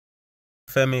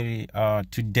Family,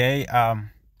 today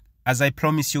as I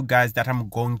promised you guys that I'm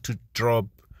going to drop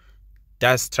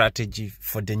that strategy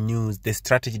for the news, the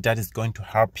strategy that is going to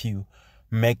help you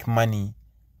make money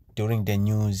during the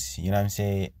news. You know what I'm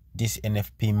saying? This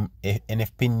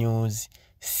NFP news,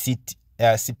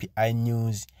 CPI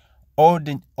news, all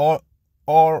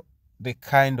the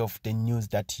kind of the news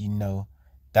that you know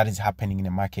that is happening in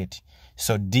the market.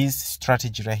 So this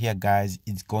strategy right here, guys,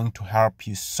 is going to help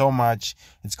you so much.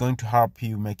 It's going to help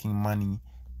you making money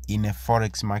in a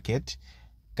forex market.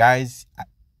 Guys,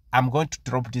 I'm going to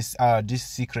drop this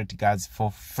secret, guys, for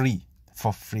free,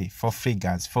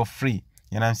 guys, for free.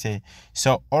 You know what I'm saying?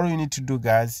 So all you need to do,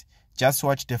 guys, just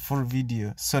watch the full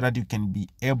video so that you can be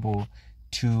able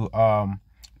to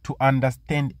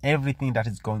understand everything that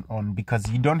is going on,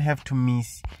 because you don't have to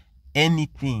miss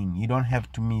anything. You don't have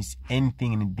to miss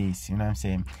anything in this. You know what I'm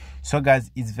saying? So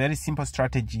guys, it's very simple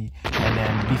strategy. And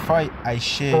then before I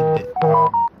share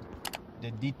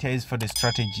the details for the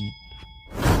strategy,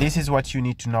 this is what you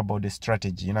need to know about the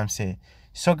strategy. You know what I'm saying?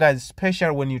 So guys,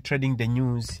 especially when you're trading the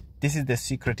news, this is the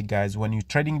secret, guys. When you're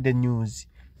trading the news,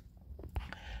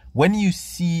 when you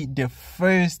see the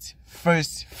first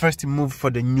move for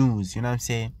the news, you know what I'm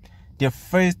saying, the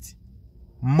first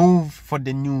move for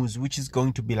the news, which is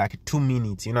going to be like 2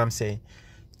 minutes, you know what I'm saying,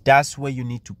 that's where you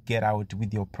need to get out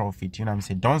with your profit. You know what I'm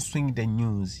saying? Don't swing the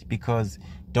news, because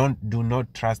do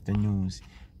not trust the news.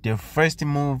 The first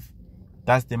move,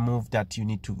 that's the move that you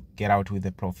need to get out with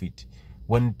the profit.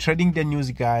 When trading the news,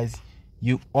 guys,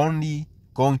 you only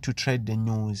going to trade the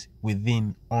news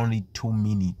within only 2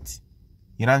 minutes.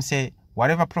 You know what I'm saying?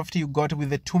 Whatever profit you got with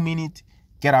the 2 minutes,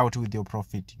 get out with your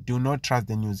profit. Do not trust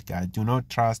the news, guys. Do not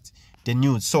trust the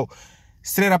news. So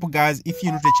straight up, guys, if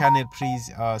you're new to the channel, please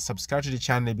subscribe to the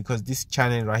channel, because this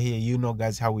channel right here, you know,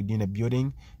 guys, how we're doing a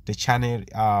building the channel.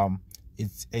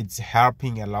 It's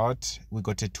helping a lot. We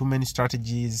got too many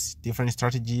strategies, different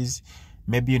strategies.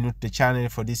 Maybe you're new to the channel.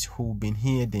 For this who been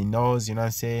here, they knows, you know what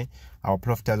I'm saying, our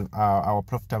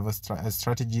profitable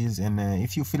strategies. And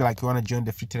if you feel like you want to join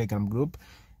the free Telegram group,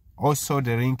 also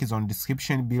the link is on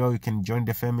description below. You can join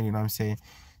the family, you know what I'm saying.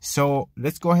 So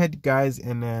let's go ahead, guys,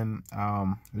 and then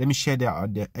let me share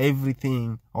the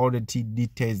everything, all the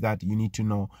details that you need to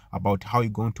know about how you're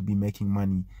going to be making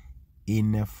money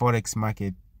in a forex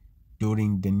market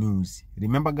during the news.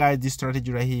 Remember, guys, this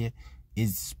strategy right here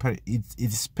is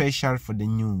it's special for the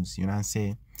news. You know what I'm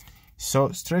saying? So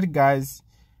straight, guys,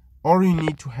 all you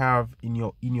need to have in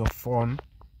your phone,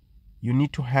 you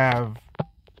need to have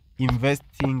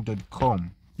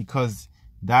investing.com, because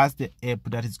that's the app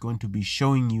that is going to be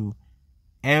showing you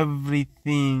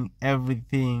everything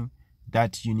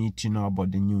that you need to know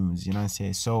about the news. You know what I'm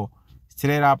saying? So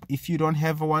straight up, if you don't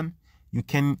have one, you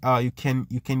can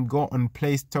go on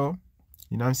Play Store.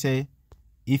 You know what I'm saying?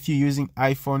 If you're using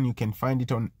iPhone, you can find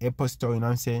it on Apple Store. You know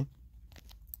what I'm saying?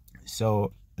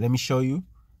 So let me show you.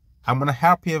 I'm gonna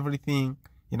help you everything.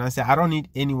 You know what I'm saying? I don't need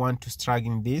anyone to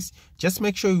struggle in this. Just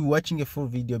make sure you're watching a full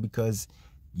video, because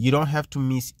you don't have to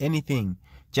miss anything.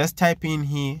 Just type in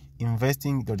here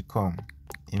investing.com.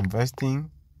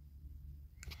 Investing.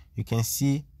 You can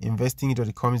see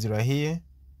investing.com is right here.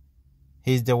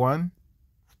 Here's the one.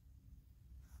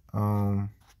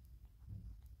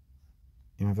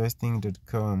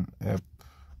 Investing.com app.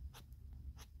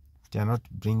 They're not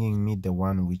bringing me the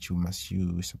one which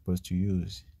you're supposed to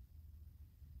use.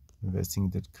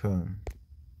 Investing.com.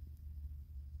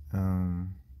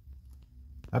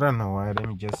 I don't know why. Let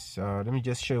me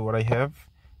just show you what I have,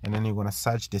 and then you're gonna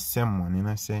search the same one. You know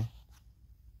what I'm saying?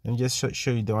 Let me just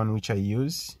show you the one which I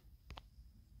use.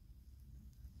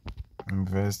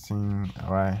 Investing.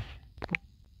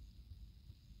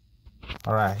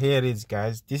 All right, here it is,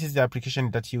 guys. This is the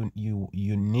application that you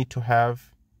need to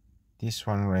have. This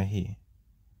one right here,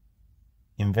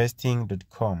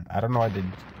 investing.com. I don't know why they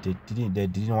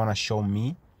didn't want to show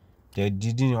me. They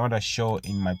didn't want to show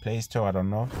in my Play Store. I don't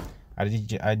know. I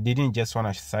didn't just want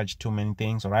to search too many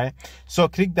things. All right, so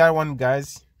click that one,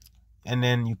 guys, and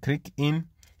then you click in.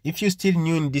 If you're still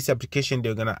new in this application,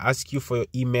 they're gonna ask you for your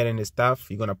email and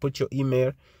stuff. You're gonna put your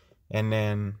email, and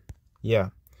then yeah.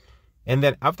 And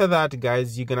then after that,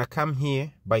 guys, you're gonna come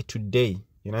here by today.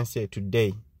 You know what I'm saying?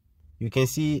 Today. You can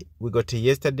see we got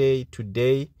yesterday,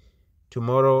 today,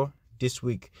 tomorrow, this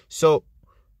week. So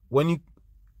when you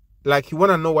want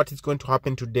to know what is going to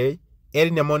happen today, early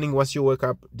in the morning, once you wake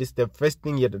up, this is the first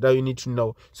thing that you need to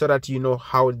know, so that you know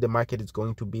how the market is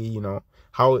going to be. You know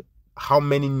how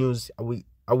many news are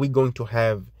we going to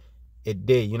have a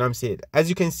day. You know what I'm saying? As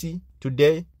you can see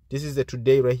today, this is the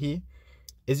today right here.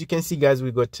 As you can see, guys,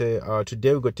 we got today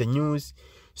we got the news.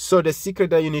 So the secret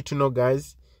that you need to know,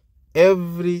 guys,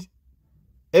 every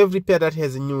every pair that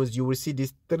has news, you will see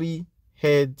these 3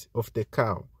 heads of the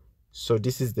cow. So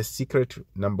this is the secret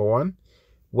number 1.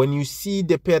 When you see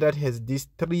the pair that has these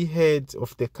 3 heads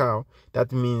of the cow,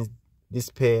 that means this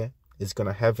pair is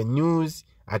gonna have a news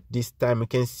at this time. You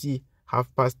can see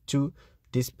 2:30.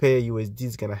 This pair USD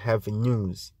is gonna have a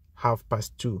news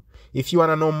 2:30. If you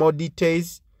wanna know more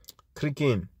details, click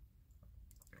in,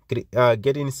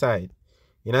 get inside.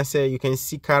 You know, say you can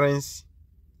see currency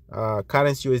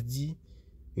USD.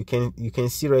 You can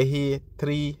see right here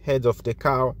 3 heads of the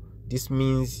cow. This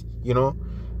means, you know,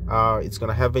 it's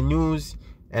gonna have a news.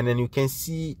 And then you can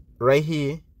see right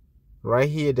here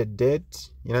the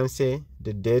date. You know what I'm saying?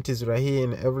 The date is right here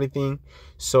and everything.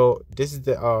 So this is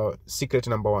the secret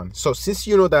number 1. So since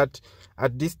you know that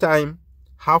at this time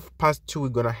 2:30 we're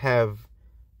gonna have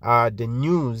the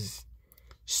news,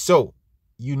 so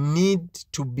you need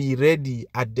to be ready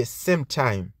at the same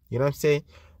time. You know what I'm saying?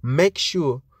 Make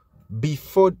sure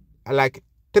before, like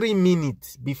 3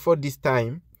 minutes before this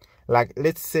time, like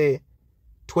let's say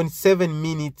 27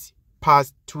 minutes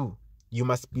past 2, you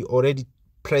must be already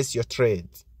press your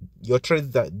trades. Your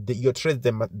trades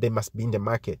they must be in the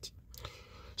market.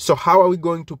 So how are we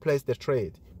going to place the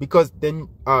trade? Because then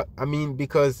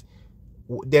because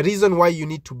the reason why you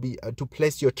need to be to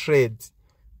place your trades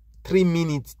 3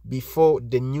 minutes before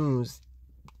the news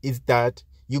is that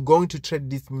you're going to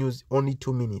trade this news only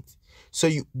 2 minutes. So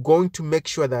you're going to make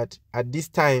sure that at this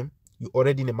time you're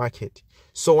already in the market.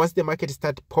 So once the market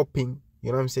start popping,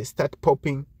 you know what I'm saying, start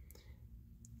popping,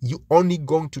 you only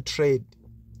going to trade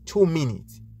 2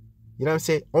 minutes. You know what I'm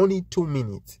saying? Only 2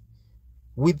 minutes.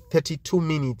 With 32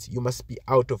 minutes, you must be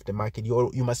out of the market.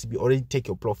 You must be already take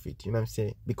your profit. You know what I'm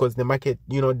saying? Because the market,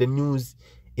 you know, the news,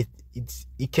 it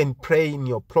can prey in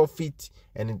your profit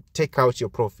and take out your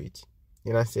profit.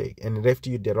 You know what I'm saying? And left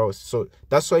you the loss. So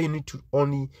that's why you need to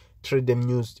only trade the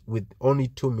news with only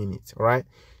 2 minutes. All right.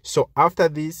 So after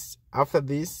this,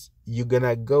 you're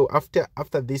gonna go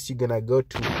after this you're gonna go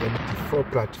to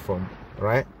MT4 platform,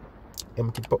 right?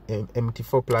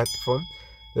 MT4 platform.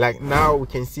 Like now we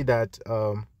can see that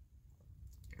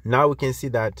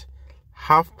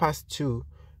 2:30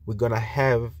 we're gonna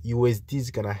have USD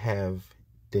is gonna have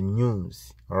the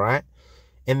news. All right.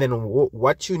 And then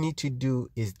what you need to do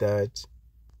is that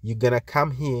you're gonna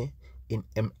come here in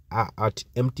at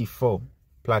MT4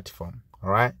 platform. All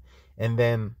right. And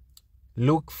then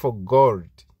look for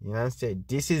gold. You know what I'm saying?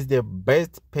 This is the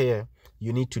best pair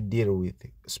you need to deal with,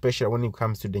 especially when it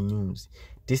comes to the news.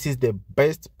 This is the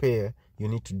best pair you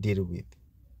need to deal with.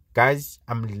 Guys,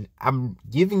 I'm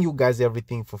giving you guys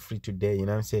everything for free today. You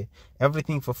know what I'm saying?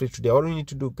 Everything for free today. All you need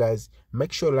to do, guys,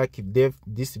 make sure like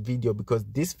this video, because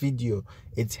this video,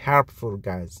 it's helpful,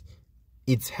 guys.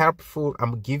 It's helpful.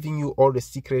 I'm giving you all the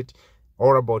secret,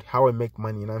 all about how I make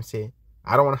money. You know what I'm saying?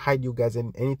 I don't want to hide you guys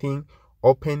anything.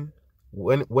 Open.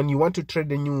 When you want to trade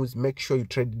the news, make sure you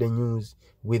trade the news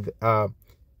with the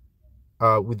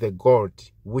gold,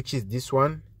 which is this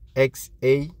one,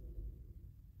 XAWUSD.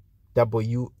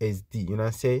 You know what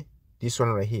I'm saying? This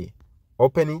one right here.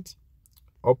 Open it.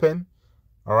 Open.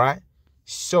 All right.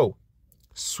 So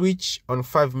switch on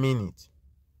 5 minutes.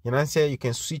 You know what I'm saying? You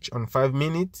can switch on 5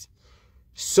 minutes.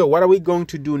 So what are we going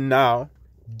to do now?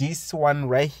 This one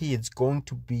right here is going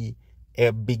to be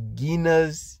a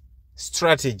beginner's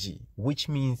strategy, which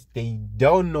means they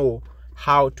don't know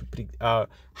how to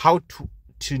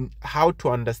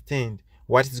understand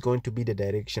what is going to be the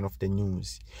direction of the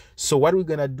news. So what we're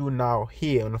gonna do now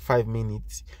here on 5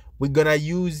 minutes, we're gonna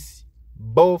use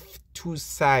both two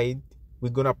sides. We're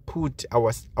gonna put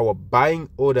our buying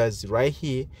orders right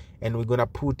here, and we're gonna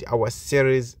put our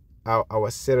sellers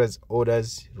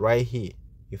orders right here.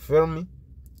 You feel me?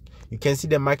 You can see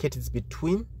the market is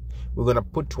between. We're gonna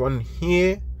put one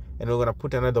here and we're gonna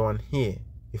put another one here.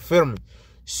 You feel me?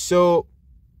 So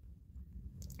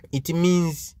it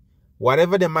means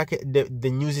whatever the market,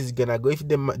 the news is gonna go. If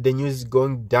the news is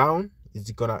going down, it's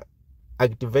gonna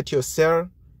activate your sell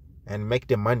and make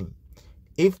the money.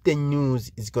 If the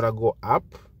news is gonna go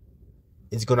up,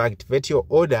 it's gonna activate your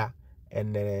order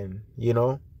and then, you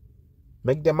know,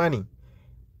 make the money.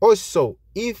 Also,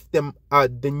 if the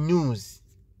news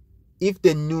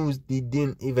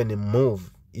didn't even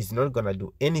move, it's not gonna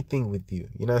do anything with you.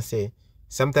 You know what I'm saying?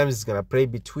 Sometimes it's gonna play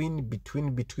between,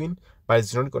 but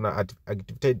it's not gonna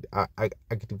activate.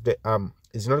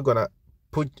 It's not gonna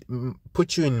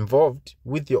put you involved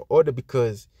with your order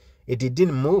because it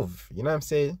didn't move. You know what I'm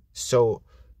saying? So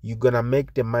you're gonna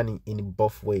make the money in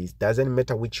both ways. Doesn't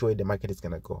matter which way the market is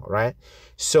gonna go, right?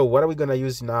 So what are we gonna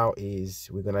use now is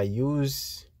we're gonna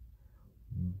use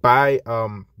buy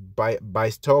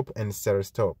stop and sell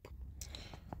stop.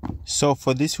 So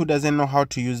for this who doesn't know how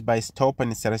to use buy stop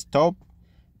and sell stop,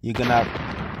 you're gonna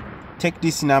take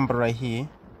this number right here,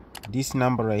 this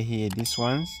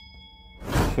ones,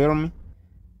 feel me?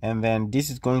 And then this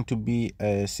is going to be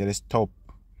a sell stop.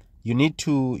 You need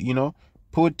to, you know,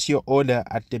 put your order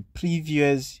at the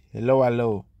previous lower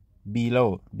low,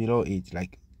 below it,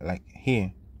 like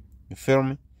here, you feel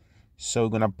me? So we're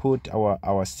gonna put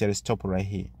our sell stop right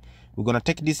here. We're gonna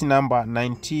take this number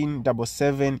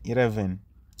 197711.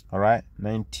 All right,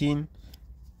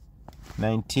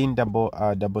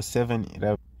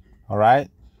 197711. All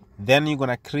right, then you're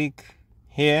gonna click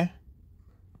here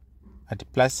at the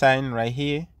plus sign right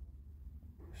here,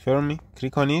 feel me?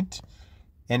 Click on it,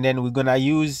 and then we're gonna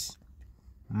use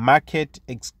market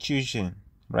execution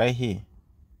right here.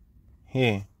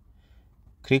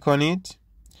 Click on it,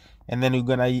 and then we're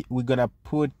gonna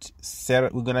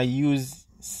use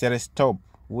sell stop,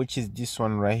 which is this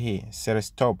one right here, sell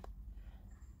stop.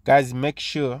 Guys, make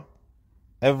sure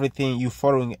everything you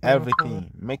following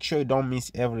everything. Make sure you don't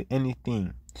miss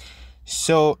anything.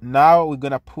 So now we're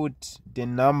gonna put the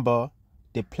number,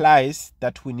 the price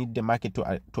that we need the market to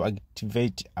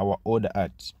activate our order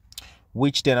at.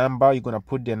 Which the number, you're gonna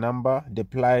put the number, the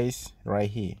price right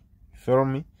here. Feel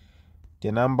me?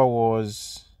 The number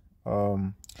was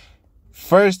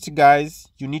first, guys,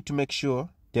 you need to make sure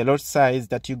the lot size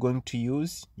that you're going to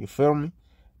use, you feel me?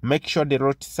 Make sure the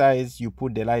lot size, you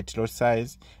put the right lot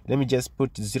size. Let me just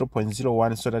put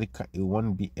 0.01 so that it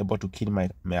won't be able to kill my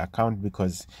account,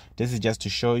 because this is just to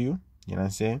show you, you know what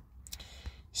I'm saying?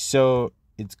 So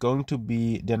it's going to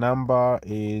be, the number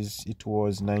is, it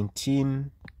was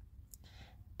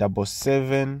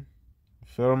 1977,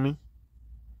 feel me?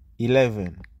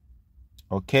 11.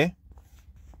 Okay,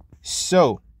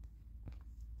 so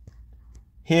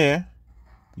here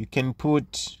you can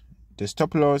put the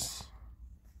stop loss,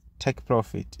 take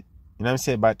profit, you know what I'm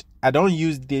saying? But I don't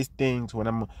use these things when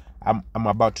I'm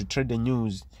about to trade the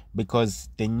news, because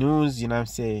the news, you know what I'm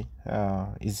saying,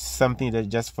 is something that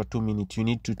just for 2 minutes you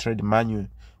need to trade manual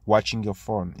watching your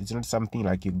phone. It's not something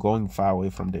like you're going far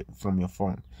away from your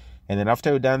phone. And then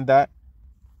after you've done that,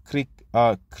 click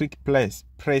press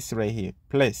right here,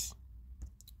 place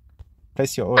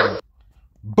your order.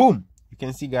 Boom, you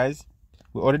can see, guys,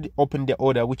 we already opened the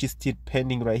order, which is still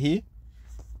pending right here.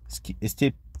 It's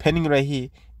still pending right here.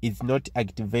 It's not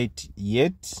activated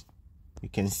yet, you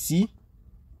can see.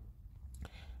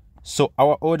 So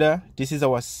our order, this is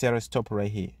our sell stop right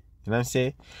here, you know what I'm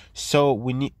saying? So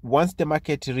we need, once the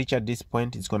market reach at this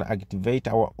point, it's going to activate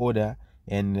our order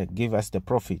and give us the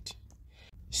profit.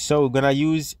 So we're going to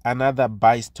use another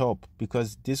buy stop,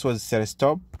 because this was sell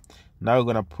stop. Now we're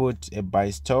going to put a buy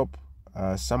stop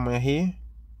somewhere here,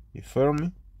 you feel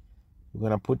me? We're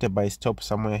going to put a buy stop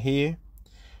somewhere here,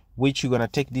 which you're going to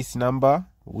take this number,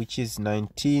 which is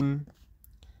 19.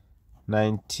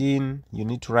 You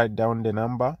need to write down the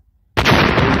number,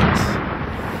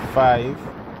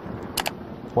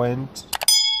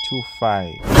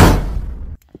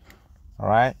 85.25. all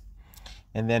right,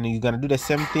 and then you're going to do the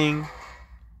same thing.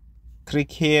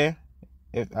 Click here,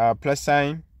 plus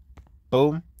sign,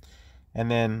 boom, and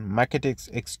then market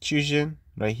execution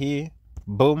right here,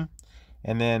 boom,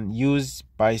 and then use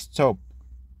buy stop,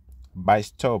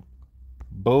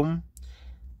 boom,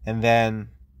 and then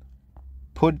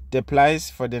put the price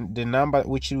for the number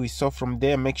which we saw from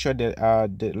there. Make sure that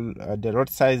the lot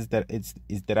size that is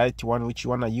the right one which you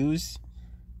want to use,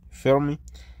 feel me?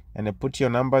 And then put your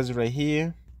numbers right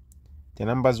here, the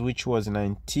numbers which was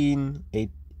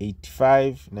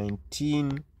 1985,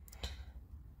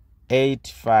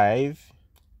 25.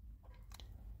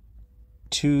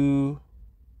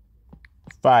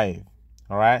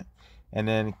 All right, and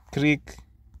then click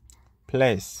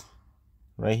place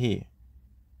right here.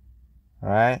 All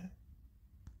right,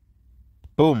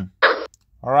 boom.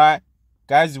 All right,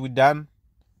 guys, we're done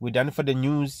for the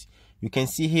news. You can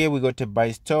see here we got a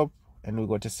buy stop and we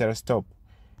got a sell stop,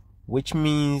 which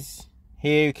means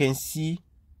here you can see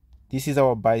this is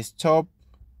our buy stop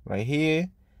right here,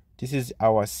 this is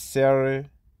our sell,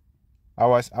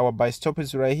 our buy stop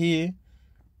is right here,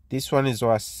 this one is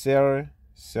our sell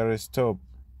stop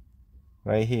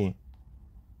right here.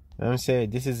 Let me say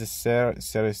this is a sell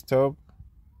stop,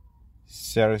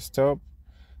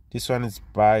 this one is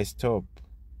buy stop.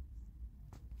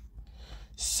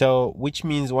 So which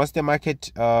means once the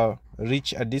market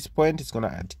reach at this point, it's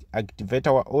gonna activate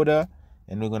our order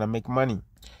and we're gonna make money.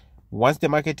 Once the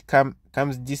market comes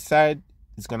this side,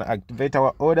 it's gonna activate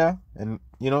our order and,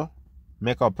 you know,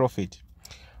 make our profit.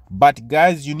 But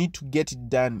guys, you need to get it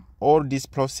done, all this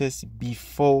process,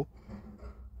 before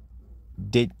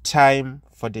the time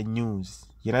for the news.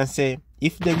 You know what I'm saying?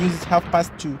 If the news is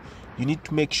 2:30, you need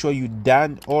to make sure you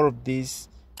done all of this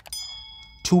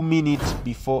 2 minutes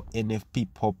before NFP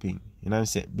popping. You know what I'm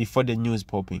saying? Before the news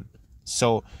popping.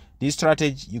 So this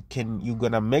strategy, you're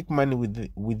gonna make money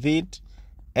with it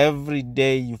every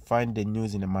day you find the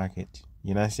news in the market.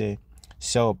 You know what I'm saying?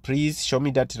 So please show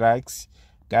me that likes,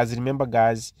 guys. Remember,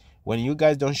 guys, when you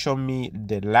guys don't show me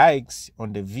the likes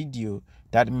on the video,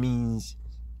 that means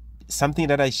something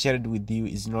that I shared with you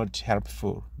is not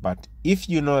helpful. But if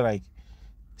you know, like,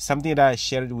 something that I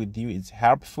shared with you is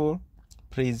helpful,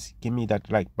 please give me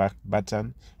that like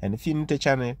button. And if you're new to the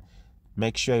channel,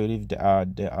 make sure you leave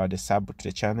the sub to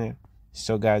the channel.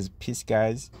 So guys, peace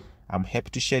guys. I'm happy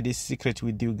to share this secret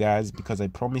with you guys, because I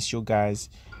promise you guys,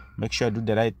 make sure you do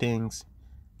the right things.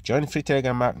 Join free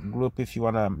Telegram group if you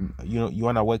wanna, you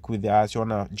wanna work with us, you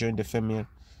wanna join the family.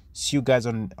 See you guys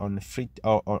on free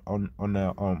on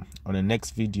the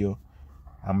next video.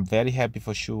 I'm very happy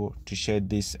for sure to share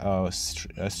this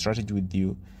strategy with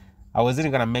you. I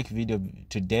wasn't gonna make video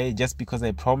today just because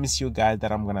I promised you guys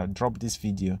that I'm gonna drop this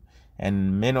video,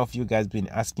 and many of you guys been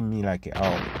asking me like,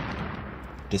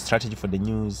 the strategy for the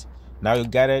news. Now you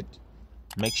got it.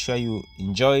 Make sure you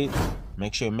enjoy it.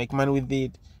 Make sure you make money with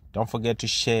it. Don't forget to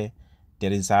share the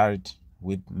result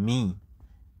with me.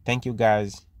 Thank you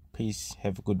guys. Peace.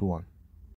 Have a good one.